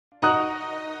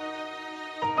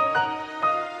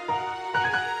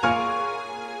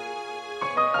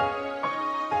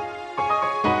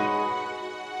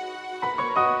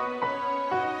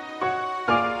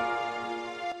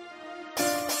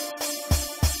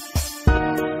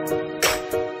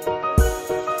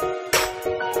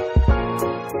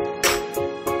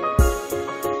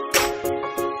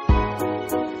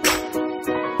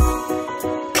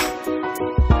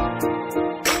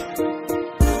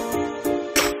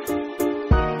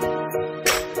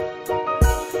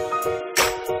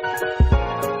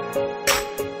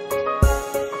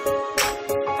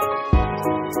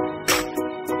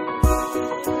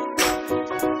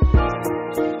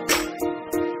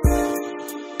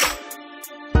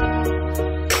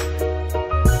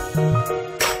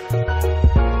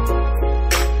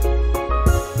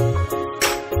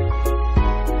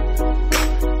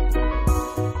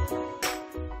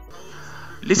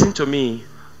Listen to me.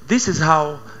 This is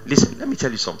how, listen, let me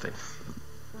tell you something.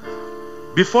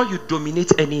 Before you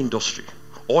dominate any industry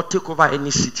or take over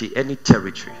any city, any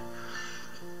territory,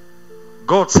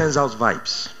 God sends out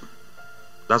vibes.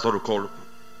 That's what we call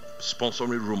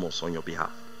sponsoring rumors on your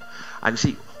behalf. And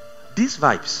see, these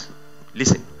vibes,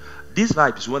 listen, these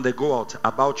vibes, when they go out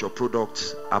about your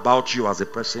products, about you as a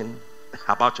person,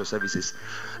 about your services,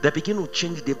 they begin to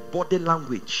change the body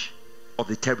language of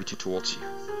the territory towards you,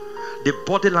 the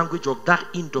body language of that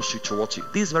industry towards you.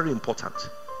 This is very important.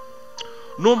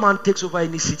 No man takes over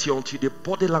any city until the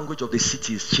body language of the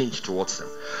city is changed towards them.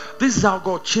 This is how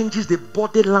God changes the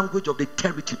body language of the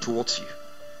territory towards you.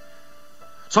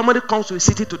 Somebody comes to a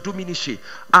city to do ministry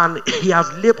and he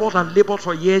has labored and labored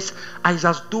for years, and it's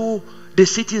as though the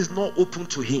city is not open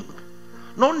to him.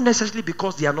 Not necessarily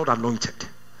because they are not anointed,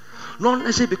 not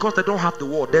necessarily because they don't have the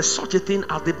word. There's such a thing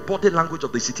as the body language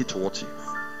of the city towards you.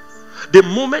 The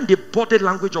moment the body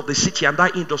language of the city and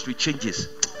that industry changes,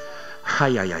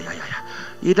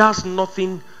 it has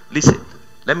nothing. Listen,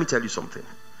 let me tell you something.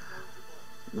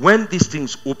 When these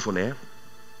things open,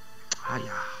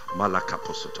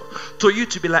 to you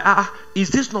to be like, is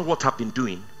this not what I've been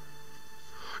doing?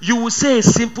 You will say a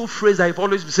simple phrase that I've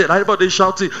always been saying. Everybody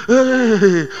shouting,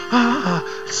 hey,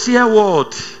 say a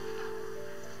word.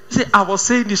 See, I was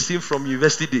saying this thing from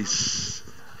university days.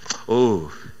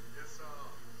 Oh.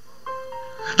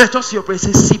 Let's just see your praise.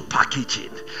 See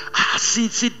packaging.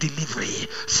 See delivery.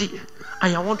 See.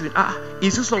 And you're wondering,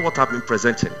 is this not what I've been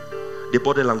presenting? The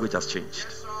body language has changed.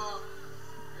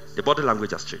 The body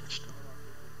language has changed.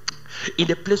 In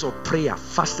the place of prayer,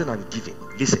 fasting and giving,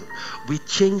 listen, we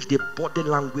change the body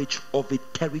language of a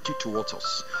territory towards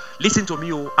us. Listen to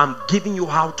me, I'm giving you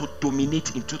how to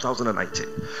dominate in 2019.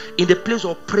 In the place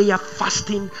of prayer,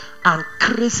 fasting and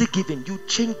crazy giving, you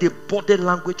change the body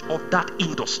language of that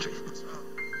industry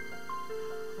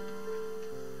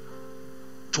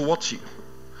towards you.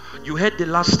 You heard the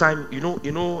last time,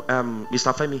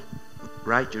 Mr. Femi,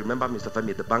 right? You remember Mr.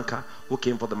 Femi, the banker who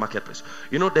came for the marketplace?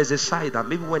 There's a side that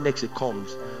maybe when next he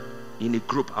comes in a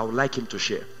group, I would like him to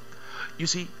share. You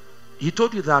see, he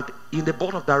told you that in the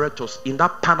board of directors in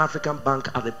that Pan-African bank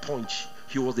at the Punch,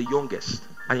 he was the youngest,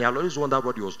 and he had always wondered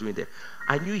what he was doing there.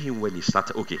 I knew him when he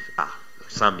started. Okay,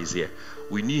 Sam is here.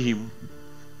 We knew him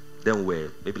then, we're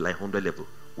maybe like 100 level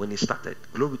when he started.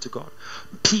 Glory to God.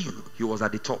 He was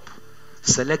at the top,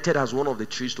 selected as one of the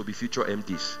trees to be future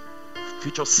MDs,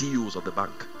 future CEOs of the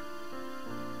bank.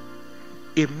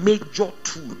 A major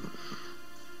tool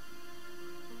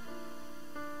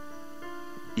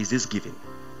is this giving,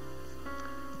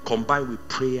 combined with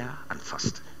prayer and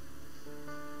fasting.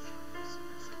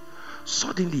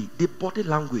 Suddenly, the body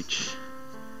language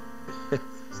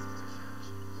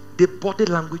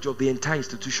of the entire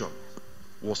institution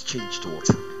was changed towards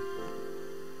him.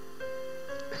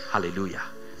 Hallelujah.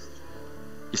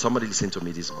 Is somebody listening to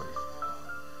me this morning?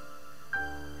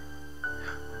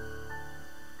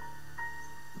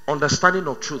 Understanding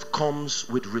of truth comes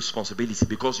with responsibility,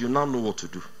 because you now know what to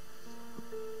do.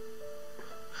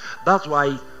 That's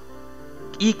why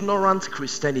ignorant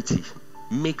Christianity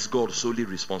makes God solely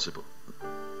responsible,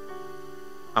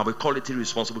 and we call it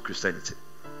irresponsible Christianity.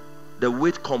 They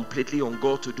wait completely on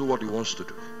God to do what he wants to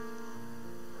do,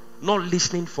 not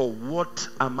listening for what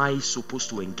am I supposed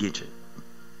to engage in.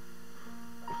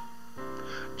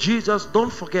 Jesus,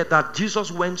 don't forget that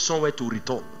Jesus went somewhere to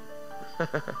return.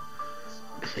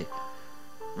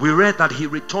 We read that he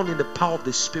returned in the power of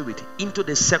the Spirit into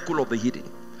the circle of the hidden,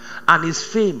 and his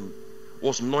fame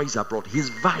was noised abroad.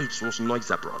 His vibes was noised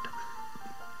abroad.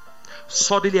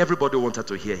 Suddenly everybody wanted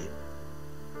to hear him.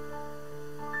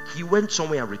 He went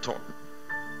somewhere and returned.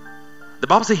 The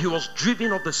Bible says he was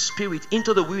driven of the Spirit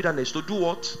into the wilderness to do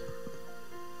what?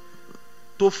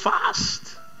 To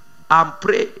fast and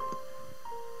pray.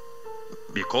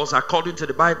 Because according to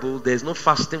the Bible, there's no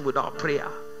fasting without prayer.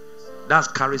 That's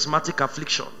charismatic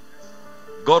affliction.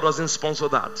 God doesn't sponsor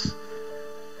that.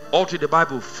 All through the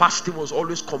Bible, fasting was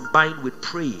always combined with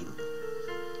praying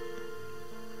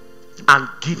and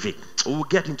giving. We'll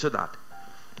get into that.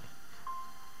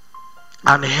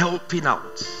 And helping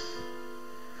out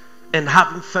and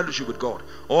having fellowship with God,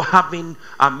 or having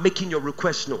and making your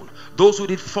requests known. Those who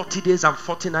did 40 days and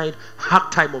 49 had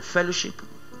time of fellowship,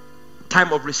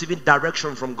 time of receiving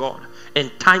direction from God,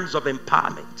 and times of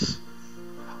empowerment.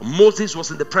 Moses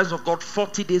was in the presence of God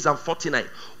 40 days and 49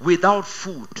 without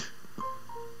food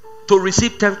to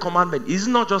receive 10 commandments. It's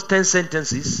not just 10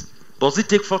 sentences. Does it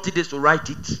take 40 days to write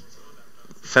it?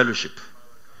 Fellowship.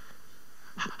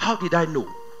 How did I know?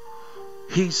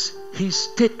 His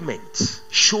statement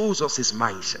shows us his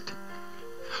mindset.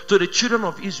 To the children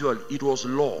of Israel, it was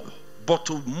law. But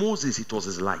to Moses, it was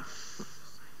his life.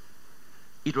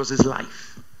 It was his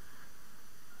life.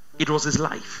 It was his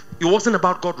life. It wasn't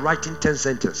about God writing 10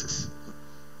 sentences.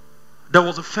 There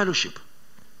was a fellowship.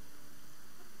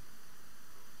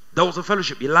 There was a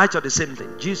fellowship. Elijah, the same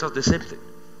thing. Jesus, the same thing.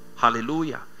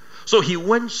 Hallelujah. So he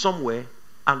went somewhere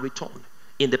and returned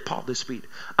in the power of the Spirit.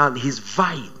 And his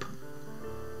vibes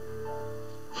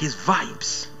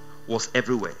was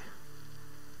everywhere.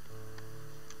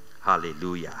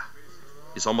 Hallelujah.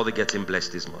 Is somebody getting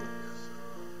blessed this morning?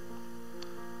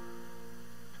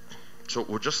 So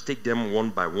we'll just take them one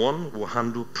by one. We'll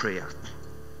handle prayer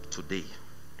today.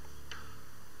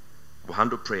 We'll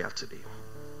handle prayer today.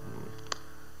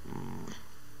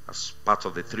 As part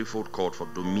of the threefold call for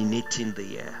dominating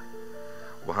the air.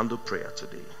 We'll handle prayer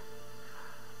today.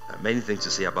 Many things to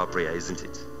say about prayer, isn't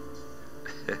it?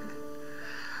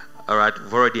 Alright,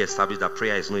 we've already established that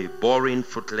prayer is not a boring,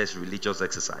 fruitless religious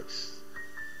exercise.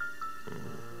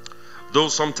 Though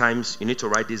sometimes, you need to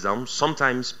write this down,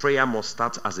 sometimes prayer must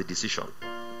start as a decision,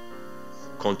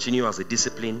 continue as a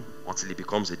discipline until it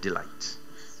becomes a delight.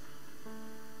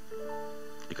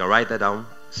 You can write that down.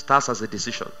 Starts as a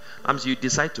decision. You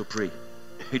decide to pray.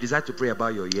 You decide to pray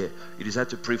about your year. You decide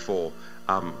to pray for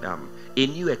a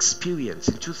new experience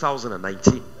in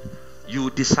 2019. You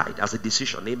decide as a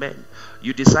decision. Amen.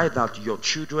 You decide that your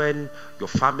children, your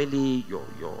family,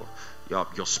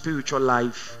 your spiritual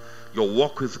life, your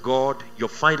walk with God, your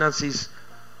finances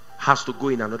has to go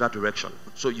in another direction.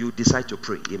 So you decide to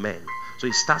pray. Amen. So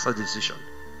it starts as a decision.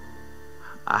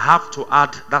 I have to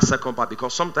add that second part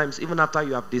because sometimes even after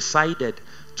you have decided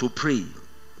to pray,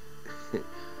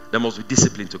 there must be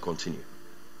discipline to continue.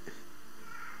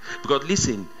 Because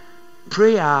listen,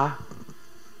 prayer,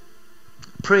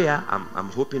 I'm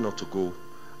hoping not to go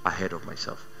ahead of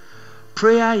myself.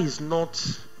 Prayer is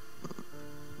not,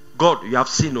 God, you have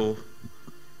seen, you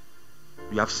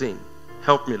have seen.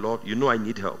 Help me, Lord. You know I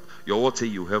need help. Your word say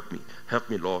you help me. Help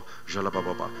me, Lord.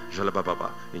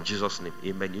 Jalababa. In Jesus' name.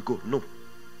 Amen. You go. No.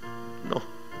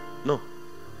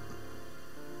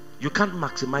 You can't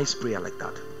maximize prayer like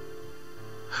that.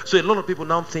 So a lot of people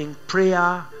now think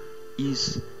prayer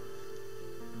is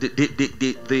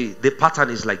the pattern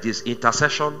is like this: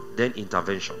 intercession, then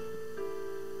intervention.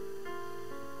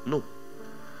 No.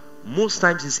 Most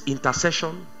times it's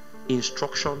intercession,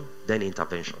 instruction, then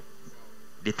intervention.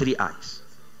 The 3 I's.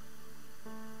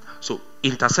 So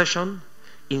intercession,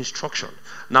 instruction.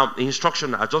 Now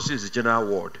instruction, I just use the general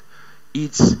word.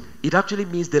 It actually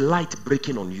means the light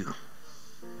breaking on you.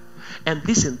 And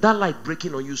listen, that light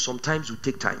breaking on you sometimes will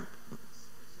take time.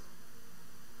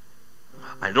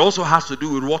 And it also has to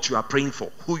do with what you are praying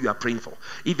for, who you are praying for.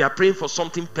 If you are praying for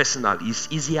something personal, it's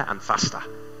easier and faster.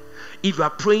 If you are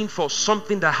praying for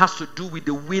something that has to do with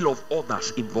the will of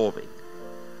others involving.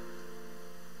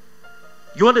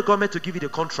 You want the government to give you the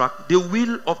contract, the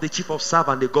will of the chief of staff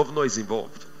and the governor is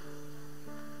involved.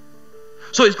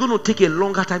 So it's going to take a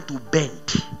longer time to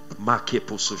bend.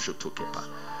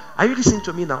 Are you listening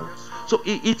to me now? So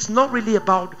it's not really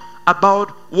about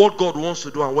what God wants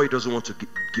to do and what He doesn't want to give.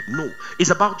 No,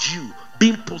 it's about you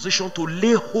being positioned to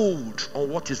lay hold on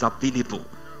what is available.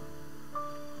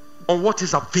 On what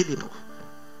is available.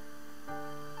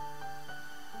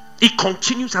 It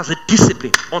continues as a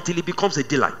discipline until it becomes a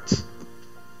delight.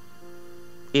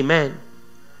 Amen.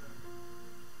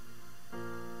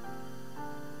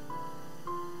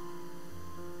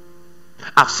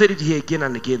 I've said it here again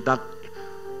and again that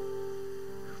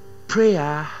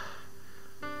prayer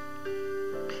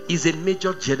is a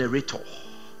major generator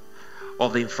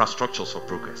of the infrastructures for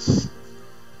progress.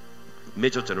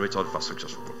 Major generator of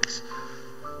infrastructures for progress.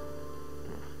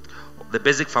 The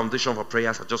basic foundation for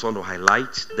prayers I just want to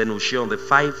highlight. Then we'll share on the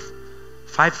five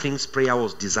things prayer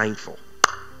was designed for.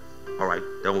 Alright,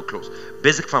 then we'll close.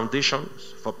 Basic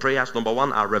foundations for prayers. Number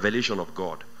 1, our revelation of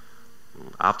God.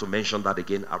 I have to mention that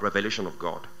again, a revelation of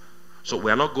God. So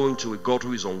we are not going to a God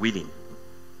who is unwilling.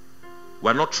 We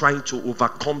are not trying to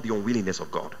overcome the unwillingness of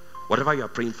God. Whatever you are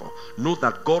praying for, know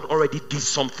that God already did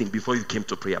something before you came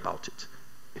to pray about it.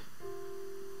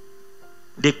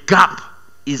 The gap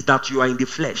is that you are in the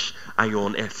flesh and you're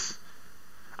on earth.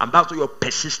 And that's what your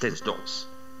persistence does.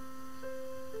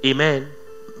 Amen.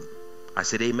 I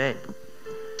said amen.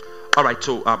 Alright,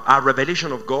 so our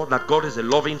revelation of God, that God is a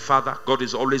loving Father. God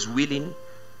is always willing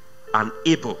and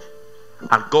able.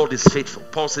 And God is faithful.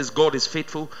 Paul says God is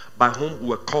faithful, by whom we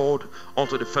were called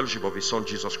unto the fellowship of His Son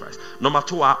Jesus Christ. Number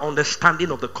 2, our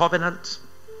understanding of the covenant.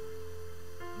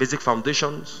 Basic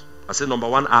foundations. I said number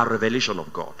 1, our revelation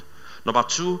of God. Number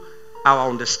 2, our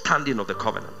understanding of the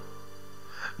covenant.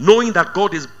 Knowing that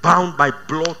God is bound by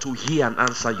blood to hear and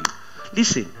answer you.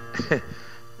 Listen,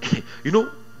 You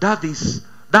know, that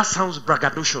sounds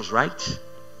braggadocious, right?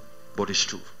 But it's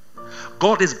true.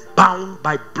 God is bound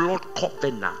by blood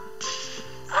covenant.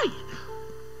 Aye.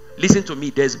 Listen to me,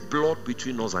 there's blood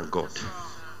between us and God.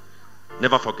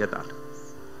 Never forget that.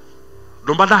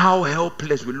 No matter how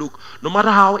helpless we look, no matter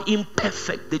how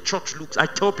imperfect the church looks, I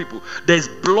tell people there's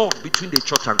blood between the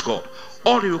church and God.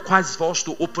 All He requires is for us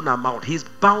to open our mouth. He's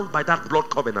bound by that blood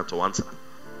covenant to answer.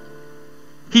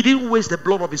 He didn't waste the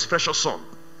blood of His precious Son.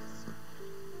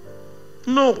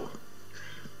 No,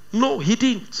 He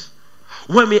didn't.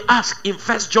 When we ask in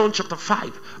 1 John chapter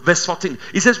 5 verse 14,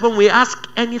 He says, when we ask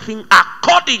anything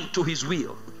according to His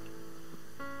will,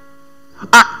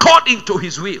 according to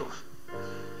His will.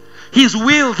 His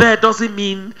will there doesn't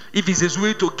mean if it's His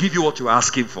will to give you what you're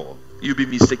asking for, you'll be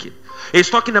mistaken. He's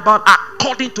talking about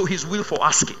according to His will for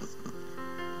asking.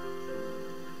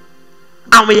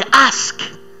 And we ask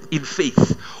in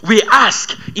faith. We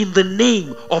ask in the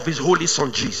name of His Holy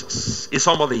Son Jesus. Is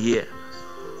somebody here?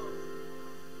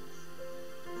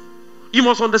 You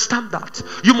must understand that.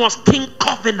 You must think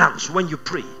covenants when you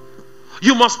pray.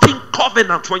 You must think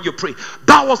covenant when you pray.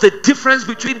 That was the difference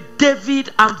between David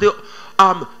and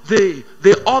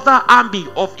the other army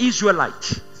of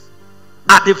Israelites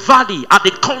at the valley, at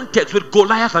the context with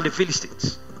Goliath and the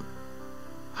Philistines.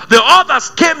 The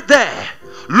others came there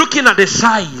looking at the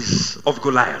size of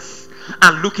Goliath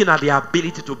and looking at the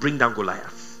ability to bring down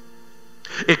Goliath.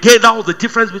 Again, that was the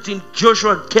difference between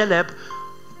Joshua and Caleb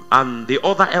and the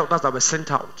other elders that were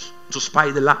sent out to spy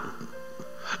the land.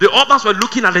 The others were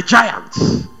looking at the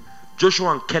giants.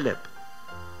 Joshua and Caleb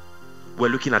were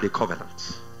looking at the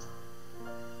covenant.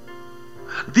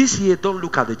 This year, don't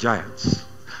look at the giants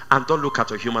and don't look at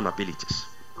your human abilities.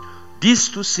 These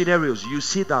two scenarios, you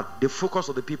see that the focus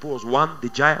of the people was one, the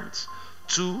giants,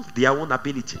 two, their own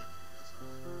ability.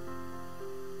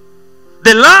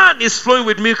 The land is flowing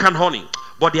with milk and honey,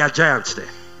 but there are giants there.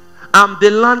 And the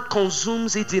land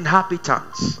consumes its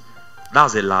inhabitants.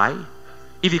 That's a lie.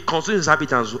 If it consumes its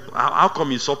inhabitants, how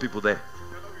come you saw people there?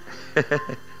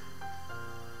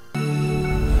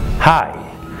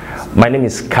 Hi, my name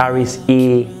is Karis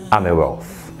E.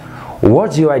 Amewealth.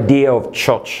 What's your idea of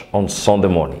church on Sunday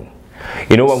morning?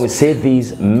 You know, when we say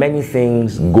these, many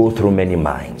things go through many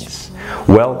minds.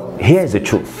 Well, here's the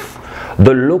truth.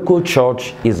 The local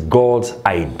church is God's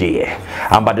idea.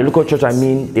 And by the local church, I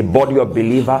mean a body of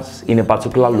believers in a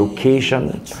particular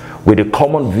location with a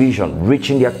common vision,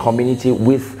 reaching their community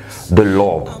with the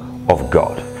love of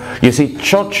God. You see,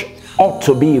 church ought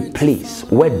to be a place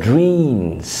where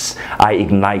dreams are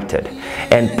ignited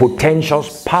and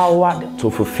potentials powered to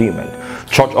fulfillment.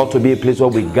 Church ought to be a place where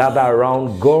we gather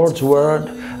around God's word,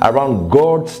 around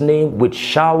God's name, with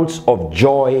shouts of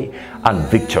joy and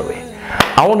victory.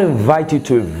 I want to invite you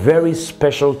to a very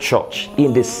special church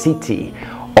in the city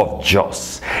of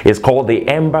Jos. It's called the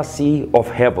Embassy of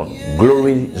Heaven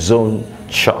Glory Zone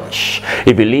Church.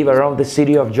 If you live around the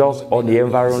city of Jos or the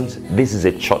environs, this is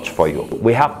a church for you.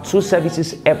 We have two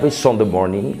services every Sunday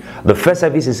morning. The first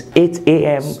service is 8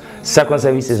 a.m. Second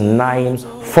service is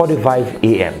 9:45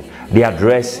 a.m. The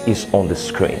address is on the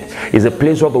screen. It's a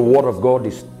place where the word of God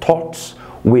is taught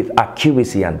with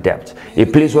accuracy and depth. A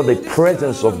place where the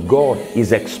presence of God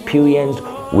is experienced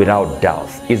without doubt.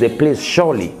 It's a place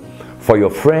surely for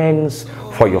your friends,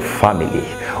 for your family.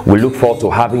 We look forward to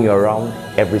having you around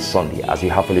every Sunday as you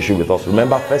have fellowship with us.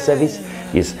 Remember, first service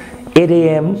is 8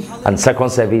 a.m. and second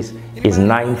service is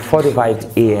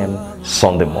 9:45 a.m.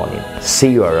 Sunday morning.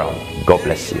 See you around. God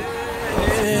bless you.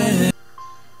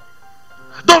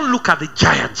 Don't look at the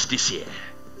giants this year,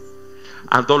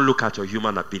 and don't look at your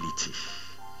human ability.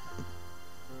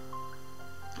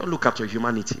 Don't look at your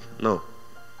humanity. No.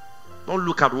 Don't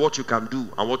look at what you can do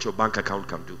and what your bank account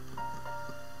can do.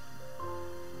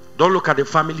 Don't look at the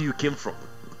family you came from.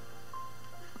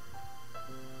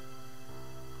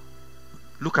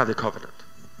 Look at the covenant.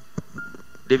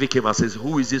 David came and says,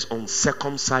 who is this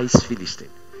uncircumcised Philistine?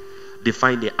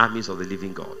 Define the armies of the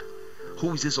living God.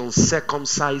 Who is this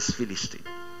uncircumcised Philistine?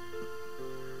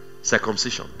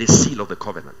 Circumcision, the seal of the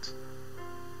covenant,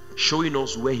 showing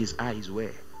us where his eyes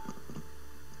were.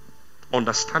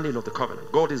 Understanding of the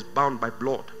covenant. God is bound by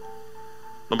blood.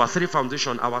 Number 3,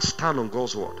 foundation, our stand on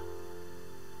God's word.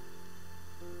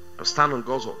 Our stand on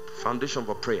God's word. Foundation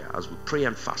for prayer as we pray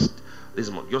and fast this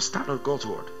month. Your stand on God's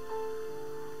word.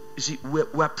 You see,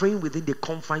 we're praying within the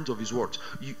confines of His word.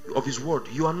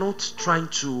 You are not trying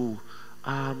to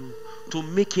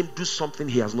make Him do something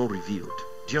He has not revealed.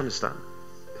 Do you understand?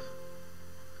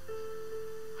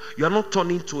 You are not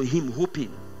turning to Him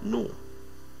hoping. No.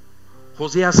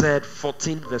 Hosea said,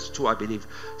 14 verse 2, I believe,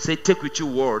 say, take with you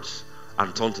words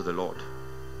and turn to the Lord.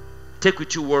 Take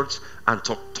with you words and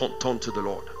turn to the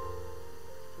Lord.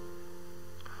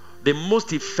 The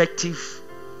most effective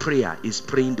prayer is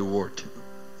praying the word.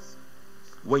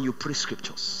 When you pray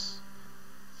scriptures,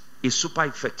 it's super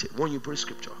effective. When you pray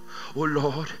scripture, oh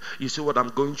Lord, you see what I'm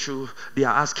going through. They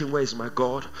are asking, where is my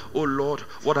God? Oh Lord,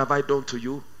 what have I done to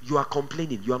you? You are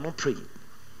complaining. You are not praying.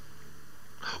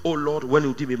 Oh Lord, when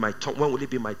will it be my turn? When will it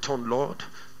be my turn, Lord?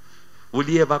 Will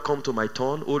he ever come to my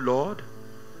turn? Oh Lord.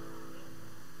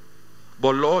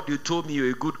 But Lord, you told me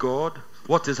you're a good God.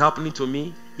 What is happening to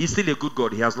me? He's still a good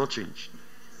God. He has not changed.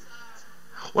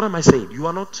 What am I saying? You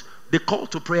are not. The call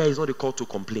to prayer is not a call to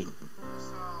complain.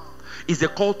 It's a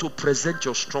call to present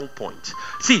your strong point.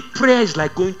 See, prayer is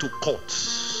like going to court.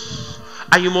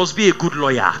 And you must be a good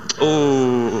lawyer.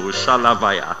 Oh,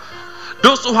 Shalavaya.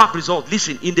 Those who have resolved,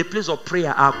 listen, in the place of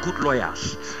prayer are good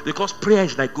lawyers. Because prayer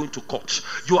is like going to court.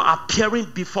 You are appearing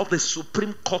before the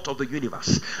supreme court of the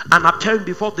universe. And appearing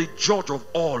before the judge of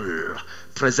all.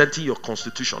 Presenting your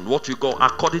constitution. What you go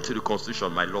according to the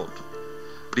constitution, my Lord.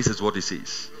 This is what it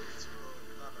says.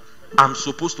 I'm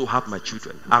supposed to have my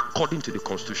children according to the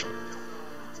constitution.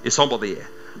 Is somebody here?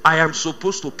 I am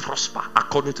supposed to prosper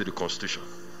according to the constitution.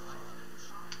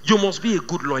 You must be a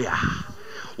good lawyer.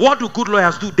 What do good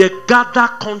lawyers do? They gather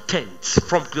contents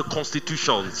from the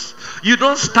constitutions. You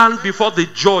don't stand before the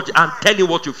judge and tell him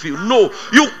what you feel. No,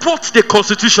 you quote the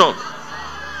constitution.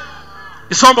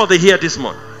 Is somebody here this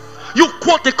morning? You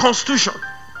quote the constitution.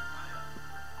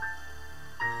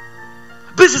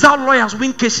 This is how lawyers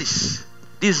win cases.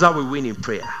 This is how we win in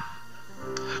prayer.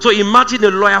 So imagine a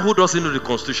lawyer who doesn't know the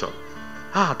constitution.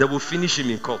 They will finish him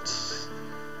in court.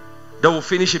 They will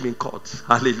finish him in court.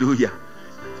 Hallelujah.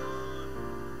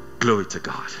 Glory to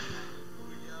God.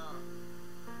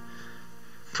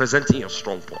 Presenting your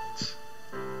strong points.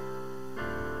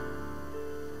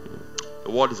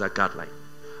 The word is a guideline.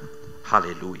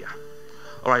 Hallelujah.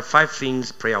 All right, 5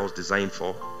 things prayer was designed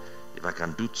for. If I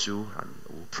can do 2, and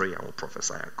we'll pray and we'll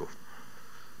prophesy and go.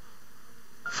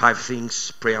 5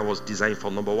 things prayer was designed for.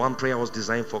 Number 1, prayer was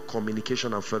designed for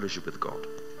communication and fellowship with God.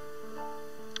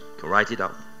 You can write it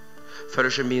down.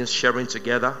 Fellowship means sharing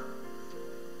together.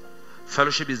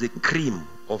 Fellowship is the cream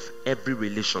of every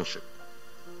relationship.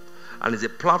 And it's a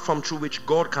platform through which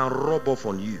God can rub off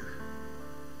on you.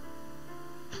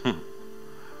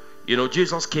 You know,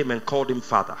 Jesus came and called him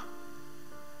Father.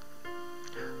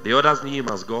 The others knew him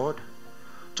as God.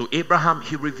 To Abraham,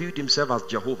 he revealed himself as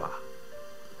Jehovah.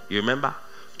 You remember?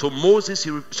 To Moses,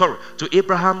 to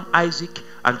Abraham, Isaac,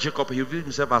 and Jacob, he revealed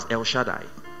himself as El Shaddai.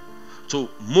 To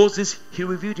Moses, he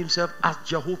revealed himself as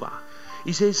Jehovah.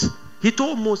 He says, he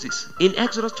told Moses in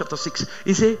Exodus chapter 6,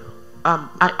 he said,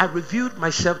 I revealed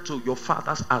myself to your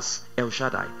fathers as El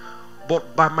Shaddai,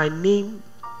 but by my name,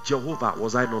 Jehovah,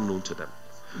 was I not known to them.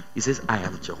 He says, I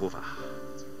am Jehovah.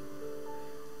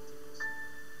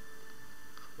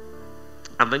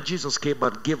 And then Jesus came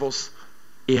and gave us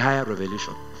a higher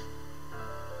revelation.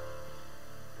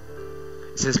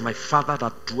 He says, my Father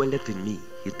that dwelleth in me,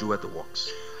 he doeth the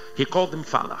works. He called him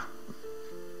Father.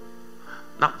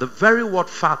 Now, the very word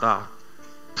Father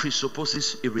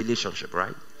presupposes a relationship,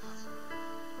 right?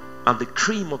 And the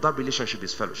cream of that relationship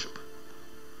is fellowship.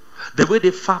 The way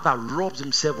the Father rubs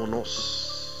himself on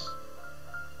us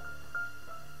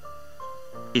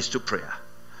is to prayer.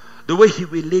 The way he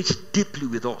relates deeply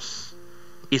with us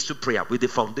is to prayer, with the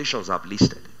foundations I've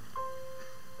listed.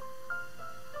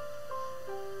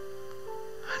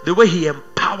 The way he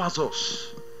empowers us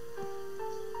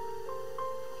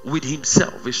with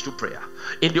himself is through prayer.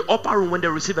 In the upper room, when they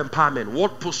receive empowerment,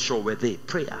 what posture were they?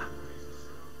 Prayer.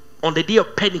 On the day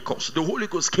of Pentecost, the Holy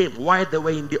Ghost came while they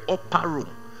were in the upper room,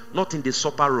 not in the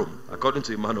supper room, according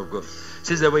to the man of God. It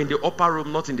says they were in the upper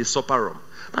room, not in the supper room.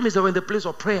 That means they were in the place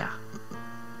of prayer,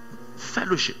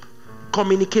 fellowship,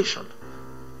 communication.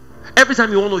 Every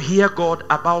time you want to hear God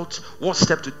about what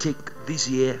step to take this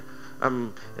year,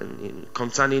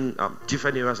 concerning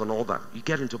different areas and all that, you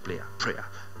get into prayer.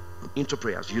 Into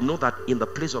prayers. You know that in the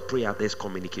place of prayer there's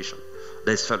communication,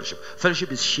 there's fellowship.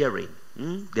 Fellowship is sharing.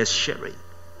 There's sharing.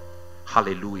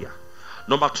 Hallelujah.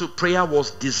 Number 2, prayer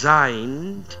was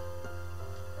designed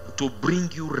to bring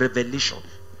you revelation,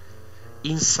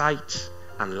 insight,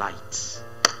 and light.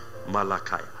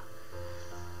 Malakaya.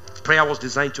 Prayer was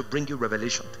designed to bring you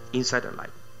revelation, insight, and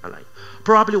light.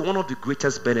 Probably one of the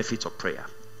greatest benefits of prayer.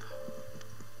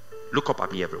 Look up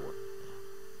at me, everyone.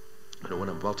 And when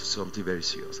I'm about to say something very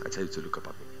serious, I tell you to look up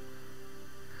at me.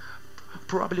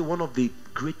 Probably one of the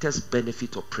greatest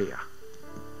benefits of prayer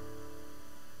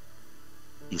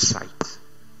is sight,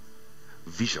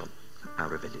 vision,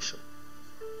 and revelation.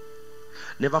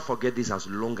 Never forget this as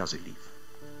long as you live.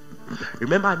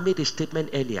 Remember, I made a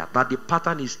statement earlier that the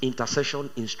pattern is intercession,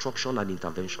 instruction, and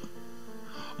intervention.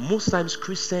 Most times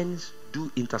Christians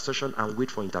do intercession and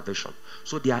wait for intervention.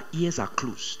 So their ears are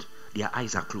closed, their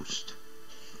eyes are closed.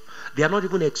 They are not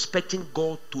even expecting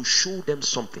God to show them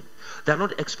something. They are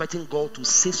not expecting God to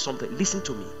say something. Listen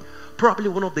to me. Probably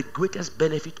one of the greatest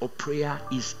benefits of prayer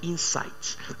is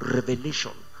insight,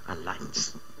 revelation, and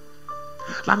light.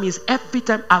 That means every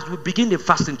time as we begin the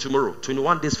fasting tomorrow,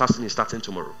 21 days fasting is starting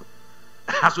tomorrow.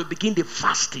 As we begin the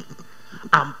fasting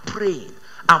and praying,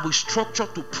 and we structure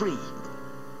to pray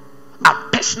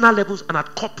at personal levels and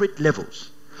at corporate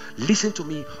levels, listen to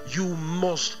me, you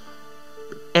must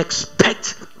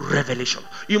expect revelation.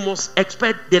 You must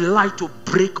expect the light to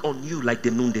break on you like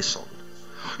the noonday sun.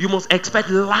 You must expect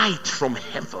light from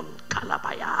heaven.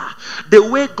 Kalabaya. The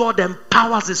way God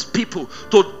empowers his people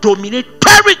to dominate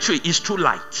territory is through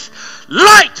light.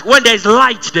 Light, when there is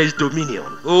light, there is dominion.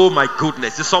 Oh my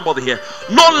goodness, there's somebody here.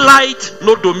 No light,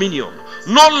 no dominion.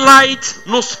 No light,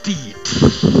 no speed.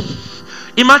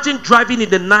 Imagine driving in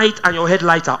the night and your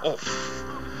headlights are off.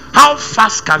 How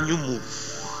fast can you move?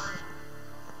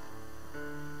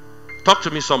 Talk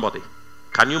to me, somebody.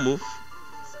 Can you move?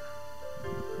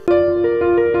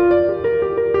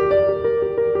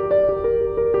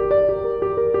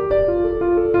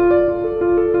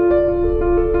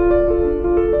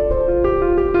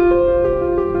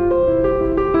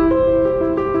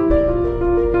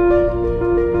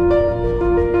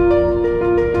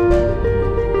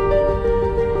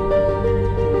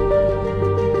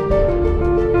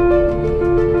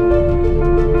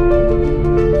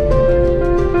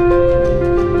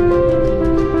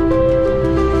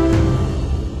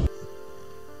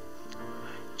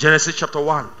 Genesis chapter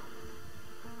 1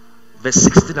 verse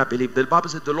 16, I believe. The Bible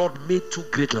said the Lord made two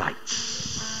great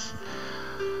lights.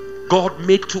 God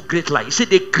made two great lights. He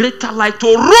said the greater light to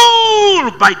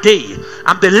rule by day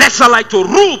and the lesser light to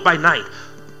rule by night.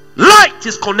 Light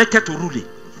is connected to ruling.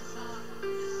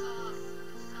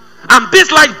 And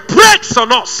this light breaks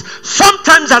on us,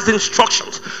 sometimes as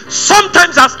instructions,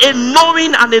 sometimes as a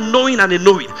knowing and a knowing and a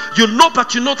knowing. You know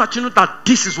that you know that you know that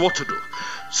this is what to do.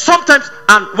 Sometimes,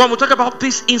 and when we talk about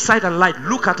this insight and light,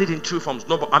 look at it in two forms.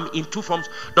 In two forms.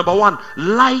 Number one,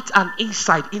 light and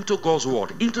insight into God's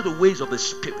word, into the ways of the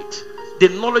Spirit, the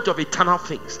knowledge of eternal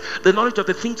things, the knowledge of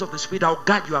the things of the Spirit that will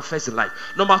guide your affairs in life.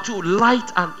 Number two,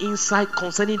 light and insight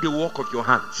concerning the work of your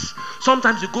hands.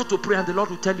 Sometimes you go to pray and the Lord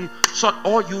will tell you,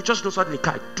 or you just know suddenly,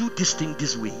 do this thing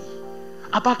this way,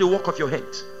 about the work of your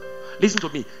hands. Listen to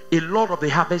me. A lot of the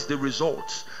harvest, the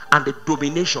results, and the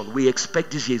domination we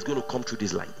expect this year is going to come through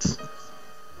these lights.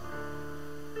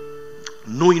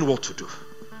 Knowing what to do.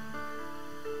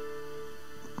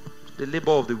 The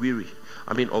labor of the weary,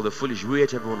 of the foolish,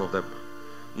 wearieth every one of them.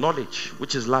 Knowledge,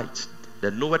 which is light, they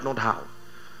knoweth not how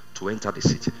to enter the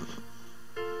city.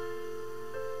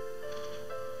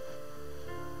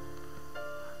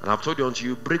 And I've told you, until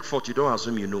you break forth, you don't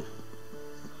assume you know.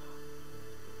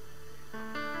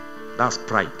 That's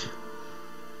pride.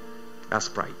 That's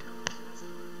pride.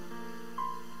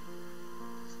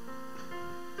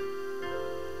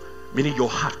 Meaning your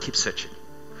heart keeps searching.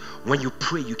 When you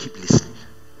pray, you keep listening.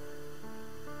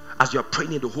 As you are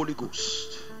praying in the Holy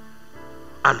Ghost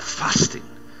and fasting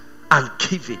and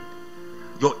giving,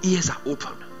 your ears are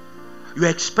open. You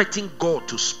are expecting God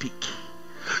to speak.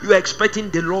 You are expecting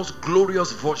the Lord's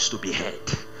glorious voice to be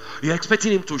heard. You're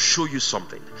expecting him to show you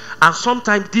something. And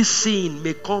sometimes this scene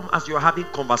may come as you're having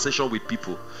conversation with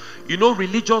people. You know,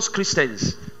 religious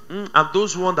Christians and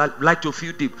those ones that like to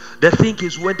feel deep, they think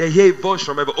is when they hear a voice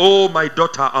from heaven. Oh, my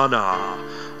daughter Anna,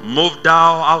 move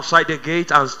down outside the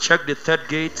gate and check the third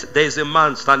gate. There is a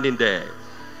man standing there.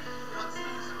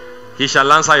 He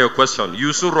shall answer your question.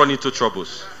 You soon run into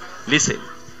troubles. Listen,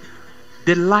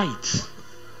 the light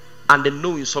and the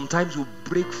knowing sometimes will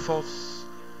break forth.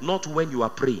 Not when you are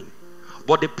praying,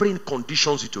 but the praying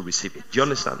conditions you to receive it. Do you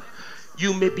understand?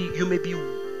 You may be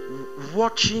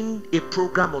watching a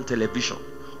program on television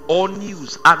or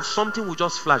news, and something will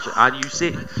just flash, and you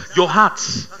say your heart,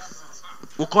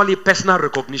 we call it personal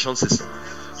recognition system.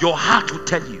 Your heart will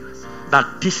tell you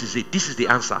that this is it. This is the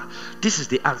answer. This is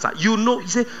the answer. You know. You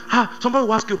say, somebody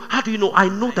will ask you, how do you know? I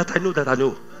know that I know that I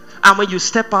know. And when you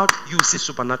step out, you see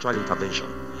supernatural intervention.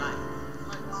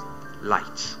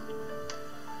 Light.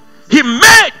 He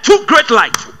made two great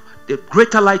lights. The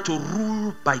greater light to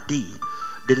rule by day,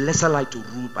 the lesser light to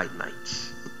rule by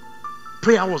night.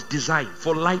 Prayer was designed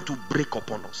for light to break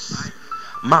upon us.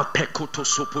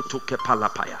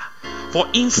 For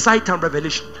insight and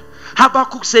revelation.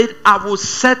 Habakkuk said, I will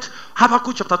set,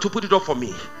 Habakkuk chapter 2, put it up for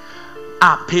me.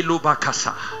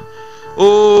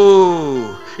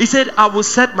 Oh, he said, I will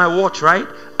set my watch, right?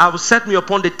 I will set me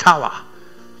upon the tower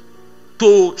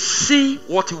to see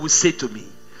what he will say to me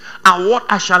and what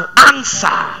I shall answer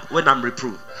when I'm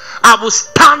reproved. I will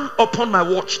stand upon my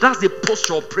watch. That's the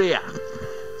posture of prayer.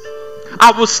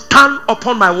 I will stand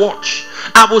upon my watch.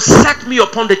 I will set me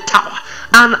upon the tower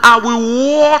and I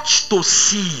will watch to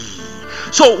see.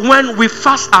 So when we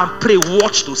fast and pray,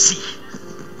 watch to see.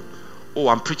 Oh,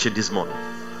 I'm preaching this morning.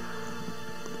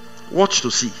 Watch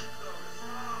to see.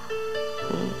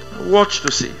 Watch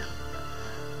to see.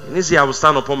 In this year, I will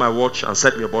stand upon my watch and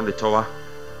set me upon the tower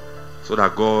so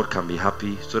that God can be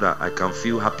happy, so that I can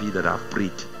feel happy that I've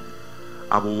prayed.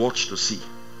 I will watch to see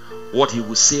what he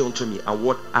will say unto me and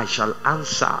what I shall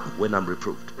answer when I'm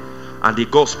reproved. And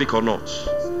did God speak or not?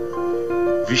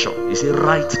 Vision. He said,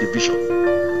 write the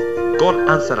vision. God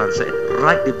answered and said,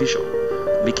 write the vision,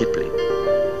 make it plain,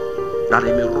 that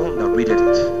he may run that readeth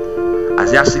it.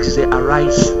 Isaiah 6 says,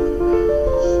 arise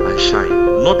and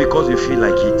shine. Not because you feel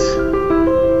like it.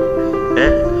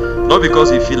 Not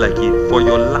because you feel like it. For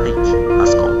your light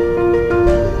has come.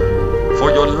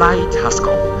 For your light has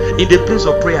come. In the place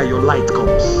of prayer, your light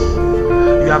comes.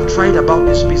 You have tried about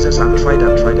this business and tried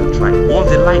and tried and tried. Once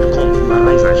the light comes, you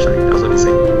arise and shine. That's what he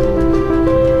said.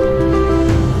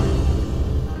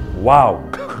 Wow.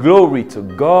 Glory to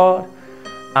God.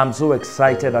 I'm so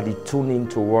excited that you tuned in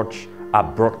to watch our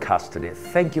broadcast today.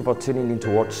 Thank you for tuning in to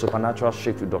watch Supernatural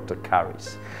Shift with Dr.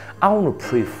 Karis. I want to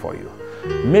pray for you.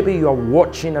 Maybe you are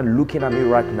watching and looking at me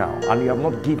right now and you have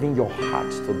not given your heart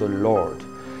to the Lord.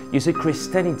 You see,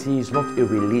 Christianity is not a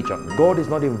religion. God is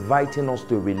not inviting us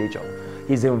to a religion.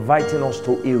 He's inviting us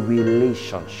to a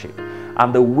relationship.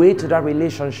 And the way to that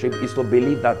relationship is to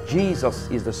believe that Jesus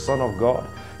is the Son of God.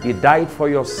 He died for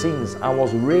your sins and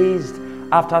was raised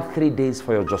after 3 days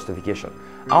for your justification.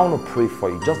 I want to pray for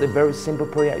you. Just a very simple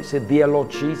prayer. You say, dear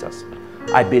Lord Jesus,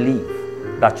 I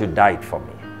believe that you died for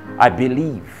me. I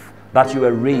believe that you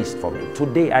were raised for me.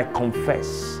 Today I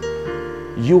confess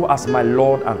you as my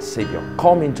Lord and Savior.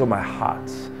 Come into my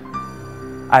heart.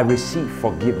 I receive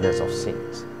forgiveness of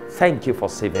sins. Thank you for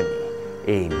saving me.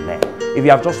 Amen. If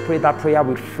you have just prayed that prayer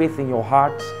with faith in your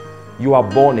heart, you are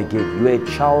born again. You are a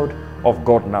child of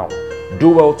God now. Do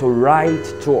well to write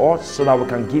to us so that we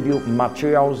can give you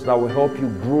materials that will help you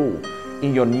grow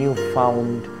in your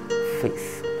newfound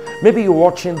faith. Maybe you're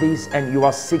watching this and you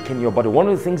are sick in your body. One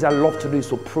of the things I love to do is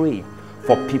to pray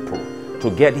for people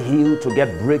to get healed, to get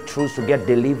breakthroughs, to get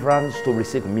deliverance, to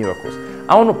receive miracles.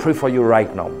 I want to pray for you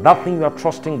right now. That thing you are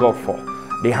trusting God for.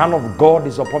 The hand of God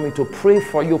is upon me to pray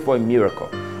for you for a miracle.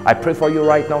 I pray for you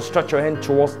right now. Stretch your hand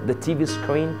towards the TV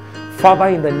screen. Father,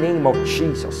 in the name of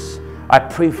Jesus, I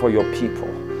pray for your people.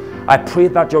 I pray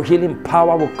that your healing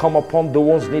power will come upon the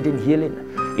ones needing healing.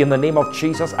 In the name of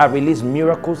Jesus, I release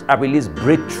miracles, I release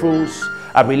breakthroughs,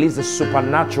 I release the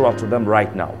supernatural to them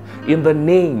right now. In the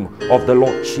name of the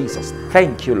Lord Jesus,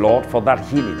 thank you, Lord, for that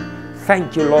healing.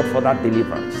 Thank you, Lord, for that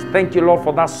deliverance. Thank you, Lord,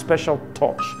 for that special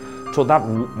touch to that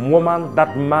woman,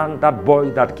 that man, that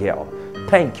boy, that girl.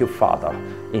 Thank you, Father,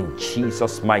 in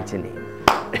Jesus' mighty name.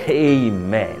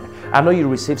 Amen. I know you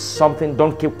received something.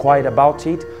 Don't keep quiet about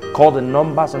it. Call the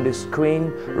numbers on the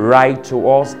screen, write to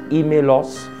us, email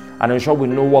us, and ensure we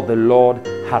know what the Lord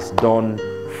has done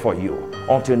for you.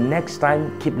 Until next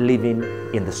time, keep living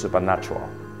in the supernatural.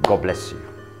 God bless you.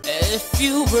 If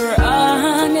you were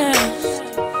honest,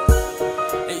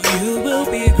 you will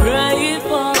be grateful.